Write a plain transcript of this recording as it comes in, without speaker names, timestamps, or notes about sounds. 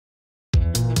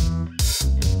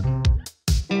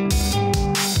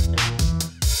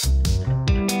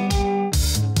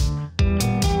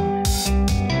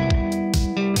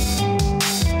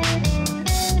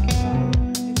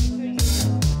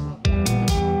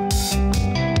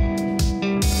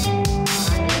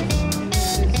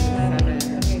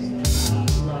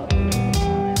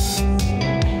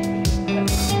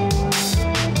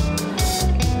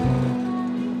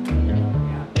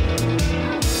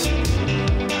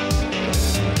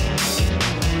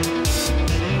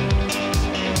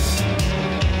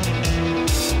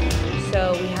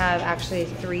actually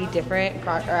 3 different,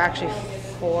 or actually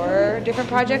 4 different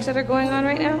projects that are going on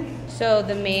right now. So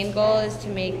the main goal is to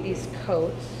make these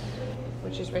coats,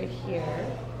 which is right here.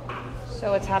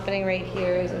 So what's happening right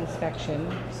here is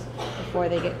inspections before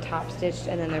they get top stitched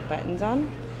and then their buttons on.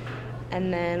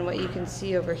 And then what you can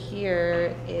see over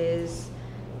here is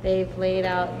they've laid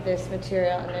out this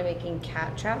material and they're making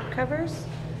cat trap covers.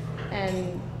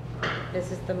 And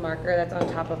this is the marker that's on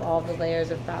top of all the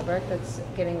layers of fabric that's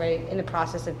getting ready, in the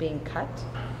process of being cut.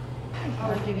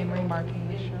 Marking and remarking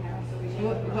the shirt.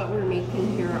 What we're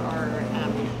making here are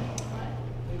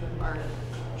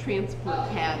transport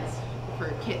pads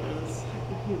for kittens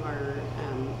who are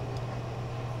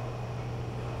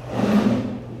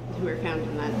found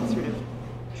in that sort of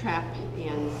trap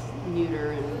and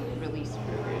neuter and release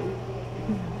program.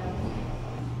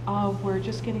 We're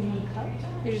just getting them cut.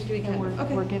 You're just getting cut.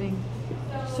 We're getting.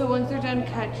 So once they're done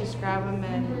cut, just grab them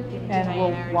and give them to And Diana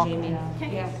we'll or walk Jamie.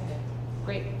 around. Yeah.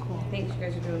 Great. Cool. Thanks. You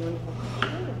guys are doing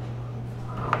wonderful.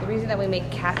 The reason that we make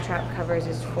cat trap covers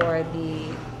is for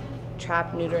the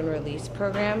trap, neuter, and release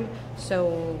program.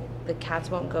 So the cats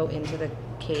won't go into the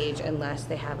cage unless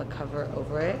they have a cover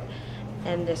over it.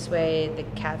 And this way the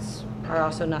cats are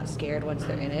also not scared once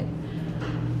they're in it.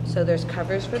 So there's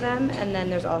covers for them, and then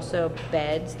there's also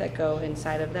beds that go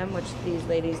inside of them, which these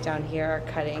ladies down here are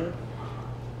cutting,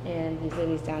 and these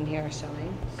ladies down here are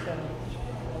sewing. So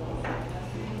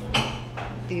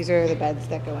these are the beds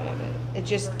that go in it. It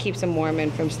just keeps them warm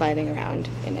and from sliding around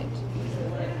in it.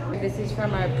 This is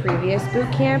from our previous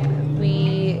boot camp.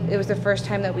 It was the first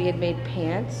time that we had made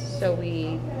pants, so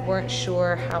we weren't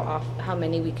sure how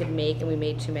many we could make, and we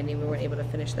made too many. We weren't able to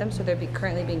finish them, so they're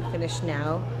currently being finished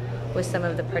now with some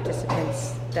of the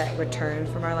participants that returned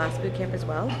from our last boot camp as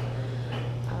well.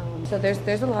 So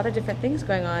there's a lot of different things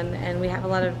going on, and we have a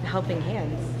lot of helping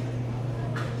hands.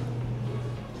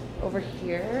 Over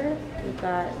here, we've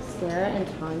got Sarah and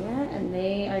Tanya, and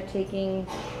they are taking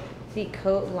the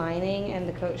coat lining and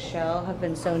the coat shell have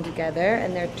been sewn together,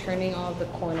 and they're turning all of the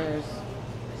corners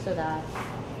so that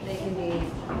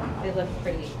they look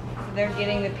pretty. So they're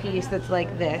getting the piece that's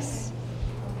like this.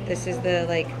 This is the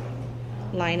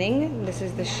lining, this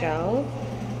is the shell,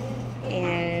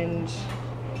 and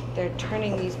they're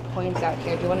turning these points out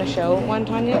here. Do you want to show one,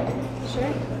 Tanya?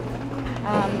 Sure.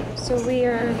 So we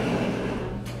are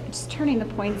just turning the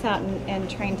points out and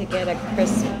trying to get a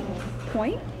crisp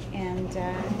point, and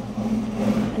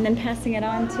then passing it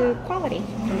on to quality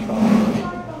control.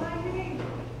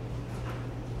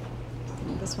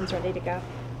 This one's ready to go.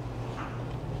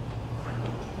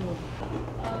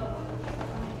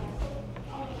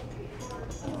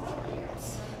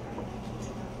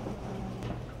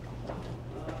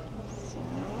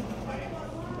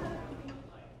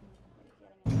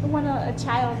 We want a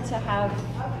child to have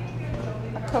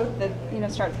a coat that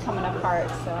starts coming apart,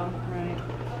 so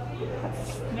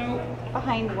that's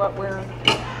behind what we're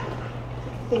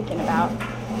thinking about.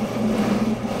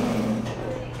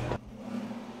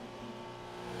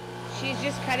 She's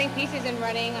just cutting pieces and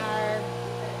running our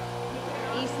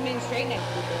Eastman straight neck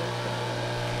people.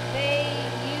 They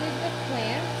use the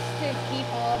clamps to keep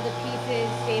all of the pieces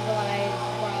stabilized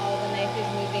while the knife is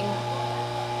moving.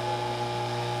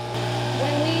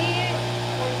 When we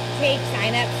take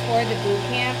sign-ups for the boot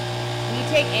camp, we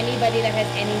take anybody that has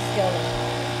any skill level.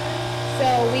 So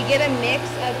we get a mix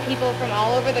of people from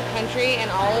all over the country and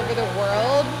all over the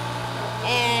world,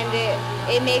 and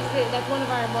it makes it, that's one of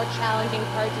our more challenging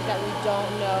parts, is that we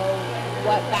don't know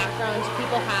what backgrounds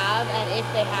people have and if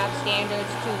they have standards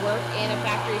to work in a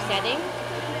factory setting.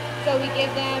 So we give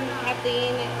them,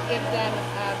 Kathleen gives them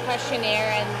a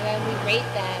questionnaire, and then we rate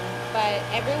them. But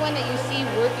everyone that you see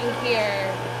working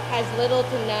here has little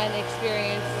to none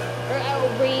experience, or a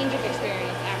range of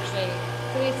experience actually.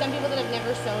 So we have some people that have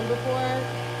never sewn before.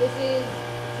 This is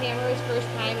Tamara's first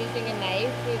time using a knife.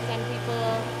 We have some people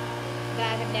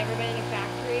that have never been in a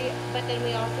factory, but then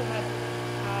we also have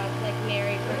like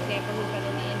Mary, for example, who's been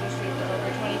in the industry for over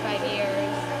 25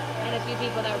 years, and a few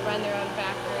people that run their own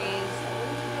factories,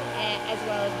 as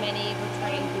well as many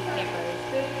returning boot campers.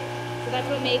 So that's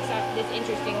what makes this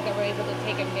interesting, that we're able to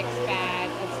take a mixed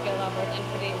bag of skill levels and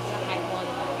produce a high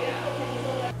quality product.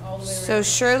 So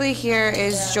Shirley here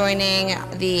is joining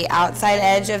the outside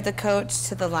edge of the coats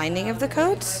to the lining of the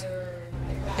coats,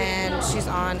 and she's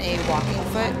on a walking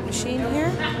foot machine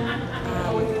here.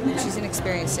 She's an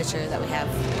experienced stitcher that we have.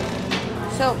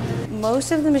 So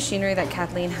most of the machinery that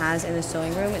Kathleen has in the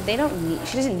sewing room,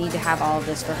 she doesn't need to have all of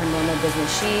this for her normal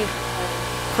business. She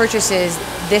purchases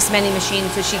this many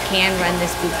machines so she can run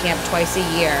this boot camp twice a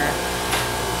year.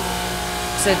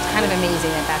 So it's kind of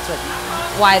amazing that that's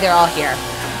why they're all here.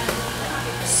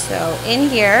 So in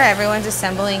here, everyone's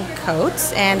assembling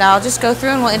coats, and I'll just go through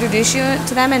and we'll introduce you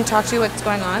to them and talk to you what's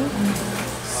going on.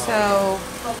 So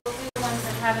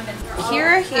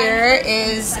here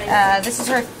is, this is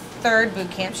her third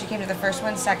boot camp. She came to the first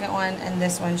one, second one, and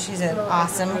this one. She's an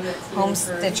awesome home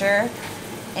stitcher.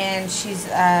 And she's,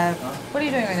 what are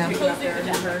you doing right now?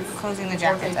 Closing the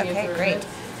jackets. Okay, great.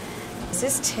 This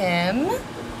is Tim.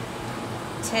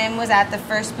 Tim was at the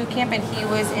first boot camp and he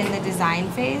was in the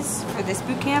design phase for this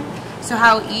boot camp. So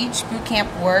how each boot camp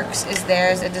works is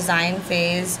there's a design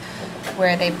phase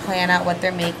where they plan out what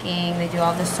they're making, they do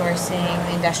all the sourcing,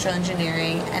 the industrial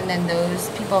engineering, and then those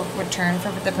people return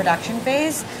for the production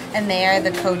phase, and they are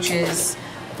the coaches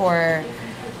for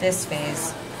this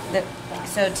phase.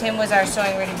 So Tim was our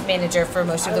sewing room manager for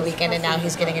most of the weekend, and now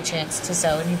he's getting a chance to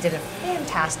sew, and he did a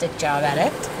fantastic job at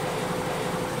it.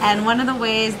 And one of the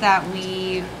ways that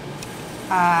we,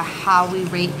 how we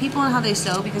rate people and how they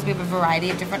sew, because we have a variety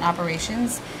of different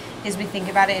operations, is we think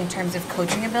about it in terms of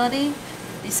coaching ability.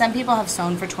 Some people have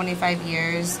sewn for 25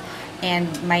 years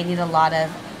and might need a lot of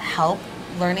help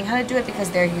learning how to do it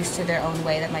because they're used to their own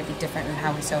way that might be different than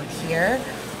how we sew it here.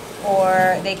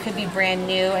 Or they could be brand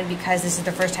new, and because this is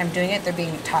the first time doing it, they're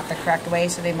being taught the correct way,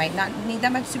 so they might not need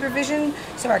that much supervision.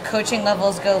 So our coaching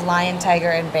levels go lion, tiger,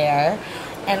 and bear,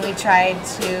 and we try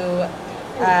to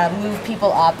move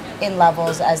people up in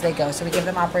levels as they go. So we give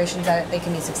them operations that they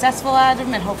can be successful at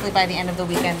them, and hopefully by the end of the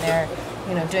weekend they're,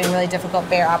 you know, doing really difficult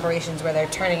bear operations where they're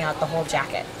turning out the whole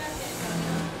jacket.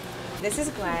 This is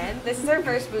Gwen. This is our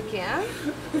first boot camp.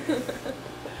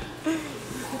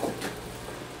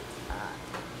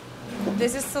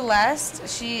 This is Celeste.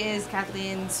 She is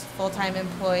Kathleen's full-time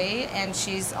employee, and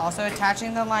she's also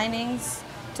attaching the linings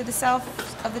to the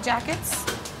self of the jackets.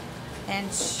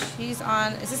 And she's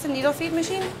on, is this a needle feed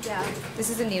machine? Yeah. This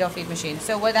is a needle feed machine.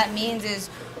 So what that means is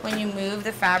when you move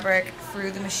the fabric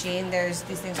through the machine, there's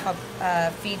these things called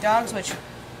feed dogs, which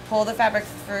pull the fabric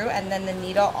through, and then the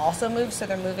needle also moves, so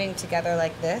they're moving together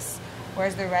like this.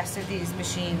 Whereas the rest of these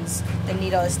machines, the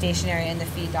needle is stationary and the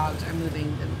feed dogs are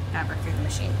moving the fabric through the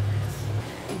machine.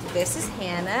 This is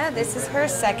Hannah. This is her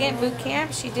second boot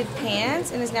camp. She did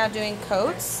pants and is now doing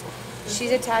coats.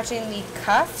 She's attaching the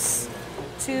cuffs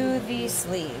to the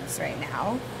sleeves right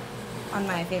now on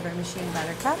my favorite machine,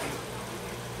 Buttercup.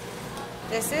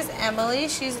 This is Emily.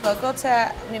 She's local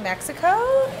to New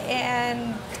Mexico,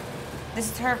 and this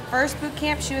is her first boot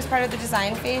camp. She was part of the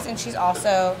design phase, and she's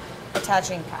also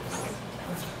attaching cuffs.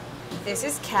 This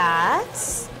is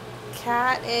Kat.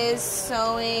 Kat is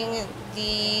sewing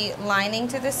the lining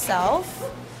to the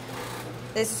self.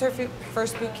 This is her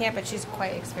first boot camp, and she's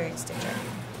quite experienced stitcher.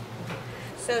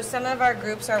 So some of our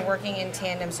groups are working in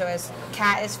tandem. So as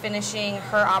Kat is finishing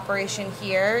her operation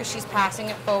here, she's passing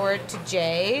it forward to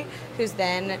Jay, who's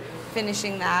then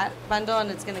finishing that bundle,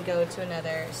 and it's going to go to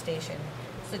another station.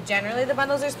 So generally the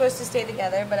bundles are supposed to stay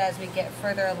together, but as we get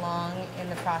further along in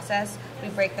the process, we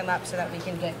break them up so that we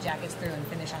can get jackets through and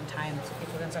finish on time so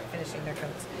people can start finishing their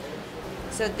coats.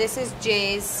 So this is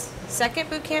Jay's second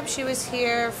boot camp. She was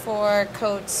here for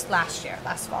coats last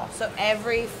fall. So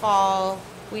every fall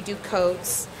we do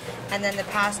coats, and then the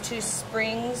past 2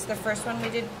 springs, the first one we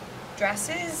did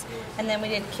dresses, and then we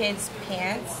did kids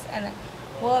pants, and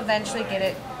we'll eventually get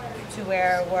it to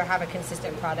where we'll have a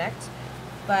consistent product.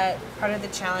 But part of the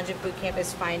challenge of boot camp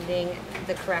is finding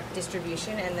the correct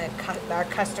distribution and our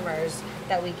customers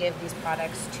that we give these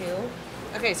products to.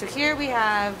 Okay, so here we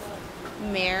have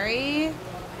Mary.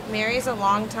 Mary's a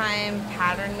longtime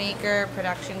pattern maker,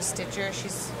 production stitcher.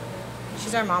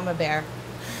 She's our mama bear.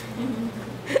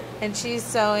 And she's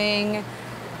sewing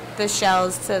the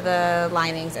shells to the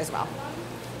linings as well.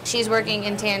 She's working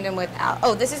in tandem with Al.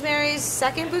 Oh, this is Mary's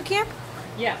second boot camp?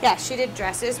 Yeah. Yeah, she did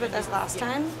dresses with us last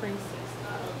time.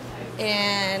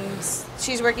 And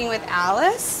she's working with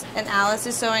Alice, and Alice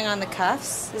is sewing on the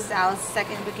cuffs. This is Alice's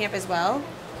second boot camp as well.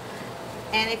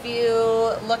 And if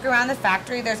you look around the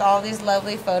factory, there's all these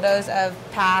lovely photos of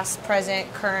past,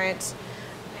 present, current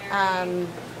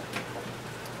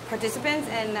participants,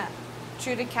 and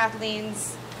true to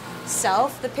Kathleen's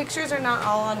self, the pictures are not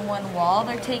all on one wall.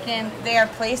 They are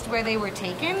placed where they were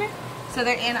taken, so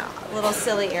they're in little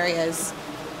silly areas.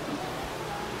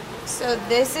 So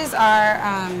this is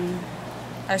our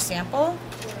sample.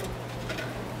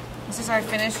 This is our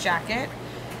finished jacket.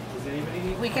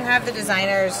 We can have the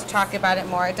designers talk about it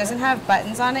more. It doesn't have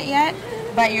buttons on it yet,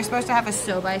 but you're supposed to have a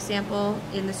sew-by sample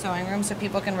in the sewing room so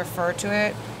people can refer to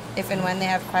it if and when they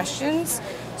have questions.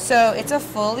 So it's a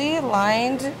fully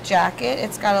lined jacket.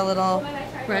 It's got a little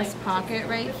breast pocket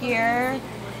right here,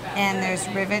 and there's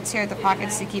rivets here at the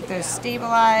pockets to keep those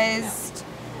stabilized.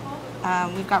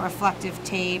 We've got reflective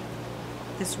tape.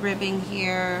 this ribbing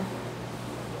here,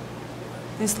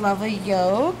 this lovely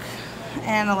yoke,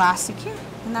 and elastic here.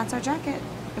 And that's our jacket.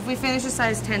 If we finish a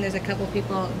size 10, there's a couple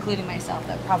people, including myself,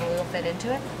 that probably will fit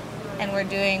into it. And we're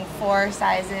doing 4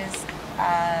 sizes,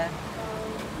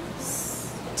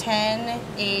 10,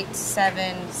 8,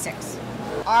 7, 6.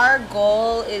 Our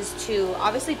goal is to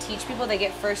obviously teach people to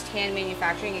get first-hand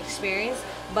manufacturing experience,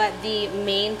 but the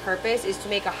main purpose is to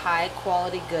make a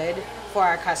high-quality good for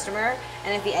our customer.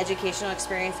 And if the educational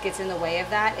experience gets in the way of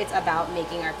that, it's about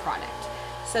making our product.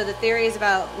 So the theory is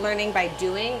about learning by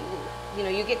doing. You know,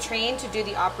 you get trained to do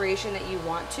the operation that you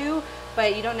want to,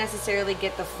 but you don't necessarily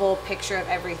get the full picture of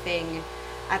everything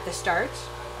at the start.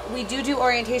 We do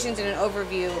orientations and an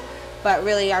overview, but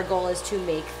really our goal is to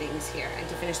make things here and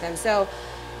to finish them. So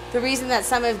the reason that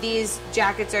some of these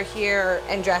jackets are here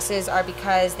and dresses are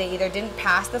because they either didn't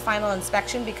pass the final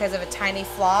inspection because of a tiny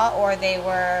flaw, or they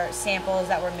were samples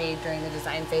that were made during the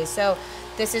design phase. So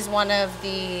this is one of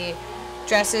the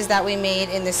dresses that we made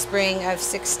in the spring of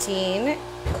 16,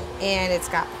 and it's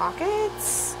got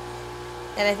pockets.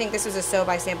 And I think this was a sew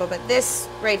by sample, but this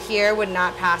right here would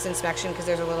not pass inspection because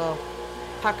there's a little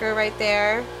pucker right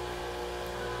there.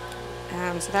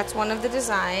 So that's one of the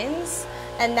designs.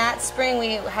 And that spring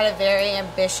we had a very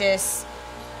ambitious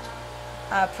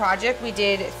project. We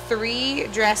did 3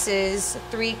 dresses,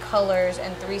 3 colors,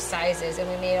 and 3 sizes, and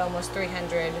we made almost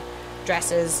 300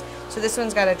 dresses. So this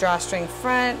one's got a drawstring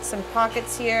front, some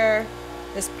pockets here,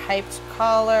 this piped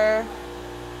collar,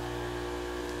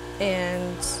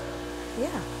 and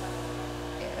yeah.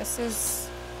 This is,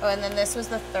 oh, and then this was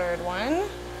the 3rd one.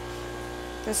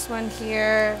 This one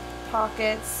here,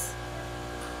 pockets.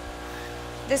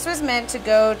 This was meant to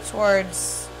go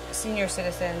towards senior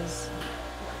citizens,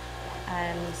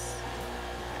 and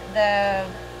the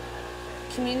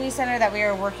community center that we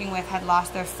were working with had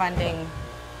lost their funding,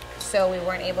 so we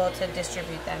weren't able to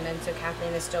distribute them, and so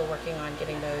Kathleen is still working on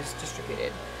getting those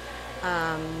distributed.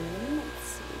 Let's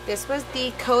see. This was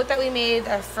the coat that we made,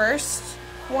 our first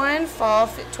one, fall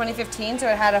 2015, so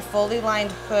it had a fully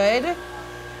lined hood,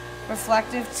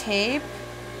 reflective tape,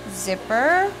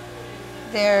 zipper.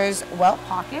 There's welt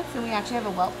pockets, and we actually have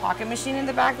a welt pocket machine in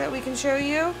the back that we can show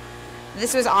you.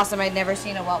 This was awesome. I'd never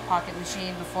seen a welt pocket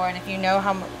machine before, and if you know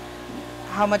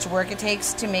how much work it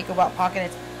takes to make a welt pocket,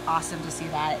 it's awesome to see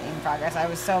that in progress. I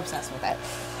was so obsessed with it.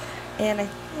 And I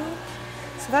think,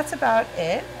 so that's about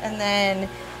it. And then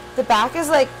the back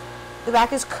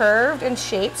is curved and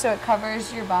shaped, so it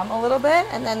covers your bum a little bit,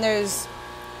 and then there's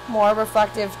more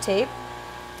reflective tape.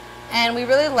 And we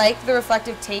really liked the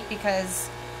reflective tape because,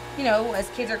 you know, as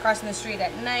kids are crossing the street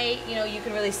at night, you know, you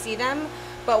can really see them.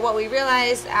 But what we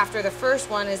realized after the first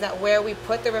one is that where we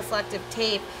put the reflective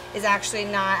tape is actually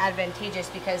not advantageous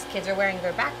because kids are wearing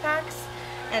their backpacks.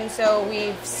 And so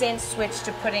we've since switched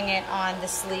to putting it on the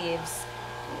sleeves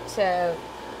to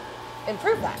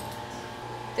improve that.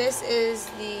 This is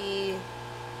the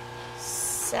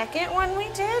 2nd one we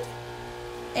did.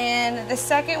 And the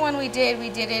 2nd one we did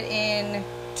it in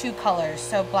 2 colors,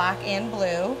 so black and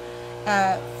blue.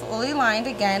 Fully lined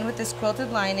again with this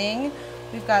quilted lining.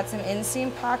 We've got some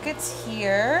inseam pockets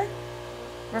here,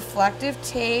 reflective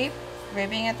tape,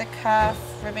 ribbing at the cuff,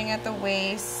 ribbing at the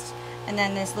waist, and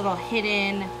then this little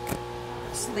hidden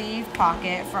sleeve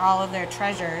pocket for all of their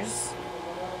treasures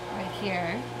right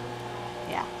here.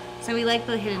 Yeah, so we like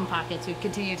the hidden pockets. We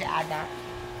continue to add that.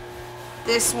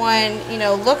 This one, you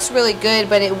know, looks really good,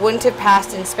 but it wouldn't have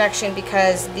passed inspection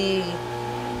because the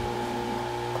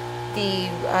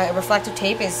reflective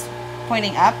tape is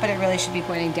pointing up, but it really should be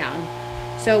pointing down.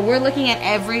 So we're looking at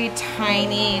every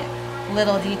tiny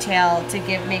little detail to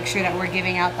make sure that we're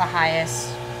giving out the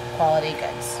highest quality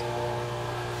goods.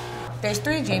 There's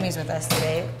 3 Jamies with us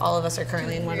today. All of us are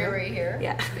currently in one room. Right here?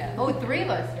 Yeah. Oh, 3 of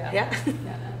us. Yeah.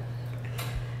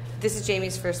 This is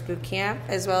Jamie's first boot camp,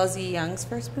 as well as the Young's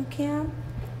first boot camp,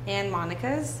 and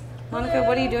Monica's. Monica,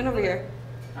 what are you doing over here?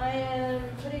 I am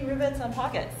putting rivets on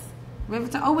pockets.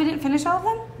 Rivets? Oh, we didn't finish all of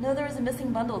them? No, there was a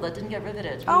missing bundle that didn't get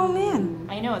riveted. Oh, man.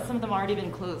 I know, some of them already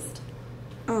been closed.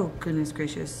 Oh, goodness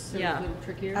gracious. Yeah. A little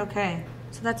trickier. Okay,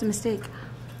 so that's a mistake.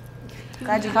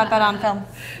 Glad you got that on film.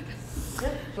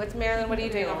 What's Marilyn, what are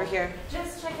you doing over here?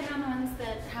 Just checking on the ones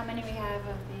that, how many we have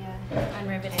of the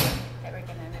unriveted that we're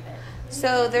gonna rivet.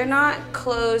 So they're not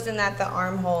closed in that the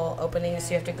armhole opening, so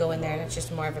you have to go in there, and it's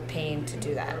just more of a pain to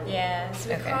do that. Yeah, so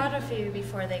we Okay. caught a few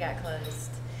before they got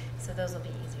closed, so those will be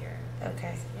easier.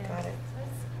 Okay, Yeah. got it.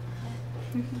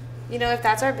 So it's, You know, if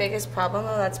that's our biggest problem,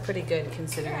 though, that's pretty good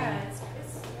considering. yeah,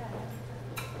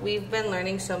 yeah. We've been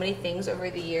learning so many things over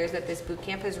the years that this boot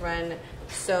camp has run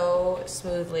so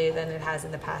smoothly than it has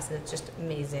in the past, and it's just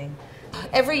amazing.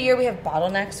 Every year we have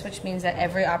bottlenecks, which means that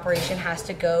every operation has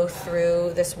to go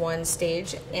through this one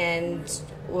stage. And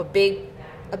a big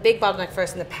bottleneck for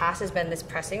us in the past has been this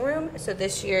pressing room. So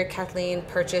this year Kathleen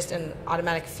purchased an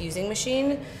automatic fusing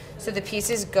machine. So the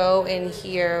pieces go in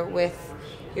here with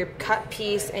your cut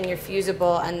piece and your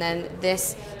fusible, and then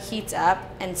this heats up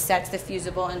and sets the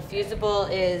fusible. And fusible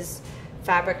is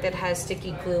fabric that has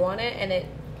sticky glue on it, and it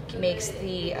makes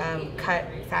the cut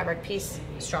fabric piece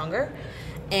stronger.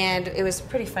 And it was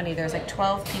pretty funny. There's like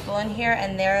 12 people in here,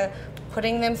 and they're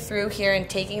putting them through here and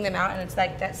taking them out, and it's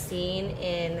like that scene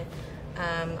in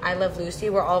I Love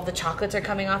Lucy where all of the chocolates are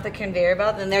coming off the conveyor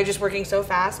belt, and they're just working so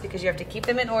fast because you have to keep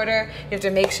them in order, you have to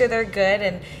make sure they're good,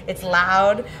 and it's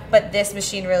loud. But this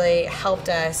machine really helped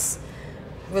us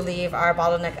relieve our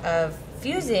bottleneck of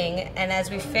fusing, and as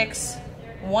we fix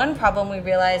one problem, we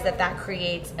realize that that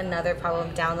creates another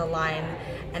problem down the line,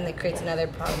 and that creates another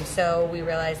problem. So we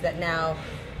realize that now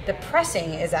the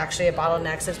pressing is actually a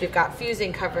bottleneck since we've got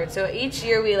fusing covered. So each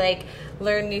year we like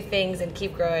learn new things and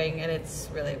keep growing, and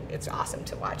it's awesome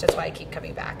to watch. That's why I keep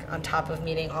coming back, on top of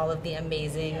meeting all of the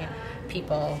amazing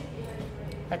people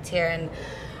that's here. And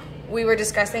we were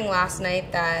discussing last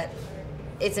night that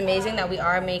it's amazing that we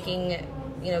are making,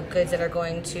 you know, goods that are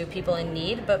going to people in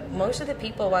need, but most of the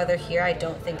people while they're here, I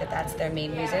don't think that that's their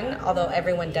main reason, although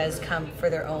everyone does come for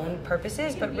their own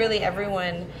purposes. But really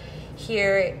everyone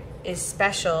here is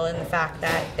special in the fact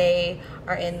that they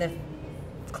are in the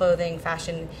clothing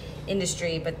fashion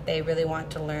industry, but they really want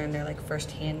to learn their like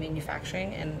first-hand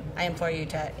manufacturing. And I implore you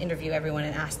to interview everyone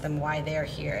and ask them why they're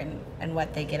here and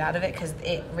what they get out of it, because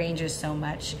it ranges so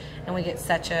much, and we get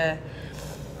such a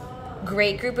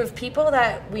great group of people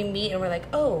that we meet and we're like,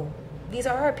 oh, these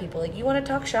are our people. Like, you want to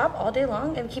talk shop all day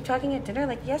long and keep talking at dinner?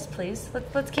 Like, yes, please.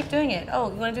 Let's keep doing it.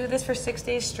 Oh, you want to do this for 6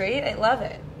 days straight? I love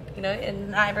it. You know, and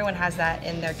not everyone has that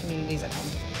in their communities at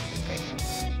home.